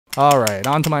Alright,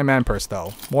 on to my man purse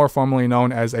though, more formally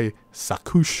known as a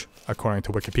sacoche, according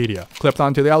to Wikipedia. Clipped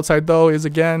onto the outside though is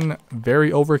again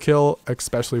very overkill,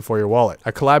 especially for your wallet.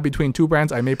 A collab between two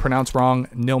brands I may pronounce wrong,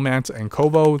 Nilmance and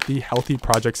Coevo, the Healthy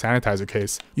Project sanitizer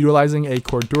case. Utilizing a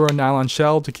Cordura nylon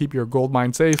shell to keep your gold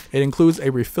mine safe, it includes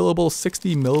a refillable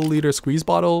 60 milliliter squeeze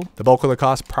bottle. The bulk of the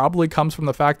cost probably comes from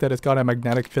the fact that it's got a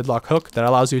magnetic fidlock hook that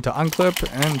allows you to unclip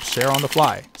and share on the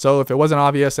fly. So if it wasn't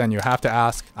obvious and you have to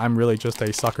ask, I'm really just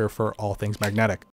a sucker for all things magnetic.